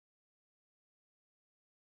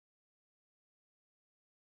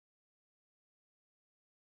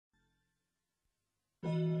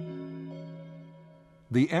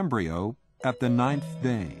The embryo at the 9th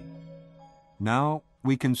day. Now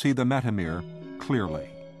we can see the metamere clearly.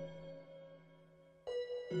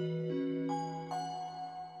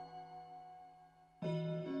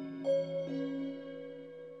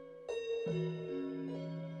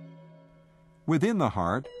 Within the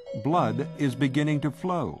heart, blood is beginning to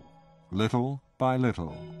flow, little by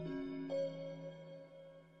little.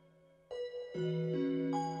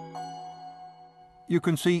 You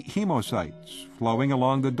can see hemocytes flowing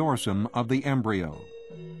along the dorsum of the embryo.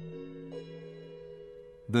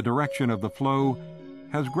 The direction of the flow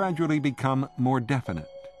has gradually become more definite.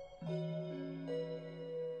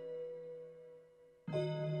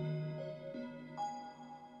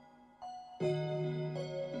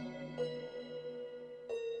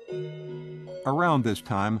 Around this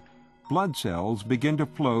time, blood cells begin to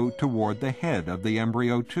flow toward the head of the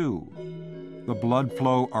embryo too. The blood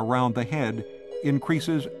flow around the head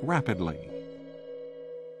increases rapidly.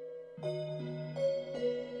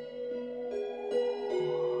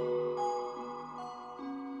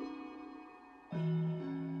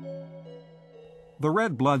 The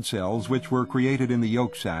red blood cells which were created in the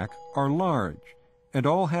yolk sac are large and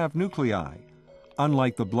all have nuclei,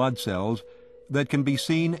 unlike the blood cells that can be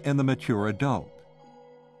seen in the mature adult.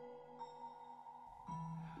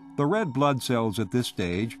 The red blood cells at this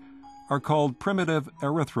stage are called primitive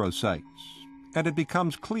erythrocytes, and it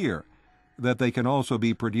becomes clear that they can also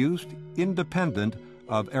be produced independent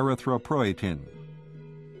of erythropoietin.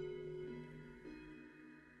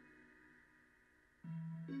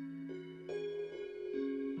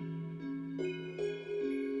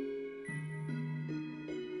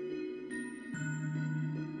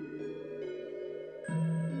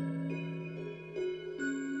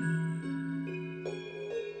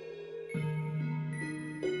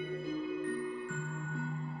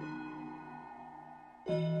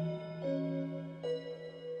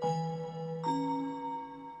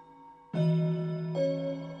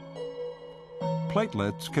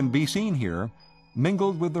 Platelets can be seen here,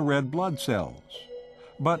 mingled with the red blood cells,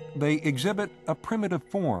 but they exhibit a primitive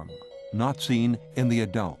form, not seen in the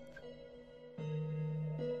adult.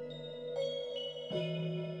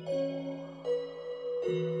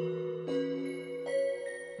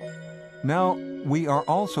 Now we are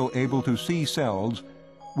also able to see cells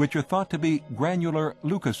which are thought to be granular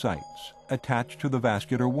leukocytes attached to the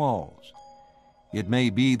vascular walls. It may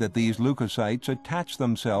be that these leukocytes attach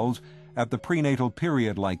themselves at the prenatal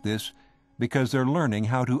period like this because they're learning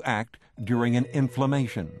how to act during an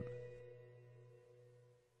inflammation.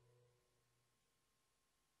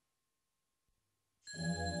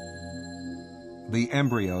 The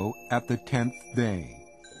embryo at the 10th day.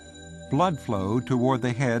 Blood flow toward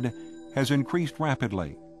the head has increased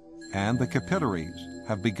rapidly, and the capillaries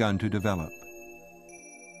have begun to develop.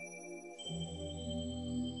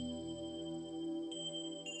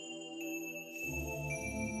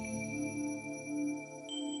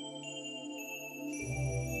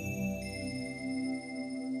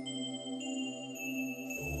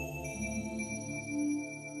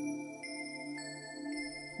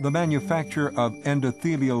 The manufacture of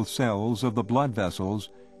endothelial cells of the blood vessels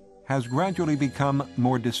has gradually become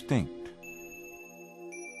more distinct.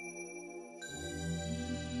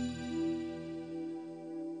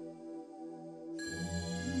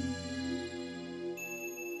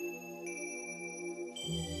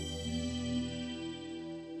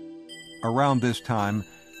 Around this time,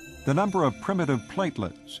 the number of primitive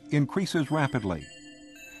platelets increases rapidly,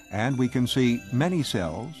 and we can see many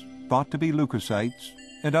cells, thought to be leukocytes,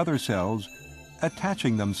 and other cells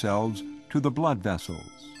attaching themselves to the blood vessels.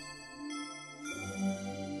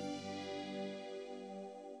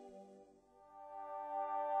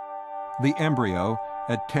 The embryo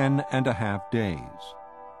at 10.5 days.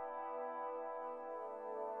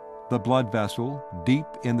 The blood vessel, deep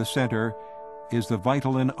in the center, is the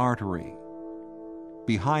vitelline artery.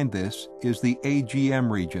 Behind this is the AGM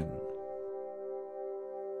region.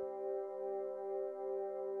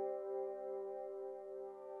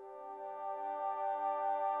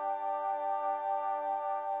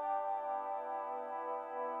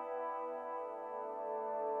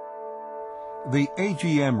 The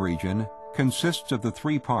AGM region consists of the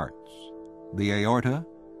three parts, the aorta,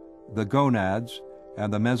 the gonads,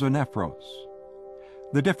 and the mesonephros.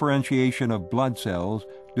 The differentiation of blood cells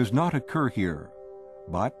does not occur here,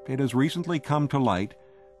 but it has recently come to light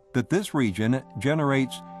that this region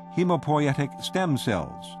generates hemopoietic stem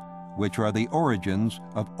cells, which are the origins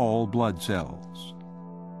of all blood cells.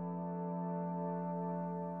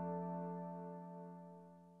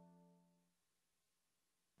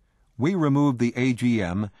 We remove the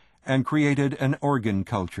AGM and created an organ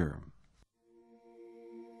culture.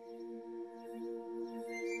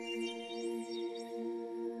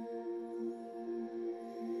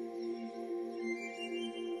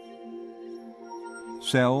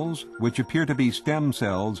 Cells, which appear to be stem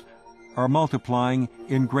cells, are multiplying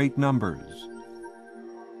in great numbers.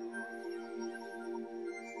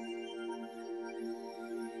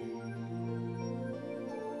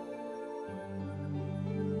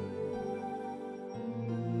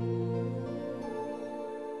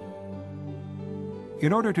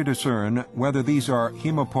 In order to discern whether these are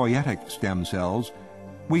hemopoietic stem cells,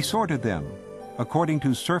 we sorted them according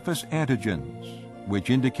to surface antigens, which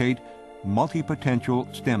indicate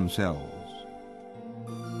multipotential stem cells.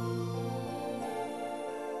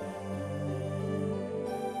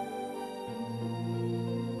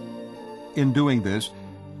 In doing this,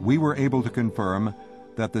 we were able to confirm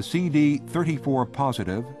that the CD34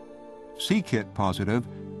 positive, c-KIT positive,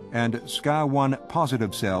 and SCA1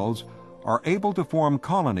 positive cells are able to form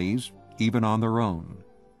colonies even on their own.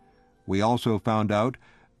 We also found out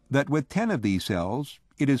that with 10 of these cells,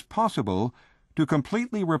 it is possible to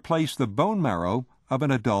completely replace the bone marrow of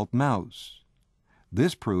an adult mouse.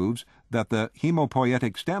 This proves that the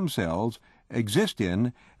hemopoietic stem cells exist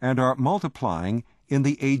in and are multiplying in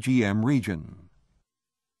the AGM region.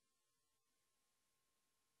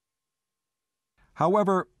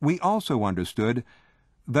 However, we also understood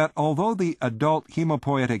that although the adult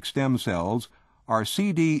hemopoietic stem cells are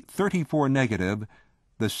CD34 negative,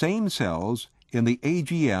 the same cells in the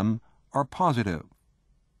AGM are positive.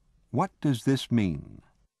 What does this mean?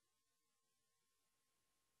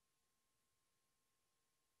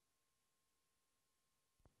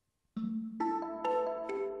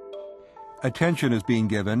 Attention is being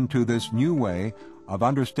given to this new way of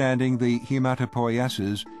understanding the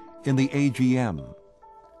hematopoiesis in the AGM.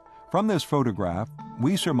 From this photograph,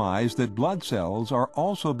 we surmise that blood cells are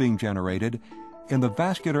also being generated in the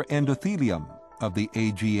vascular endothelium of the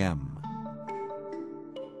AGM.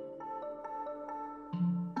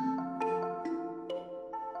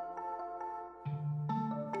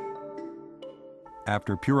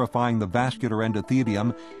 After purifying the vascular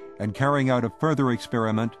endothelium and carrying out a further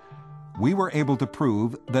experiment, we were able to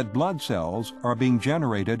prove that blood cells are being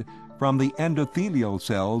generated from the endothelial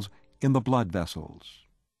cells in the blood vessels.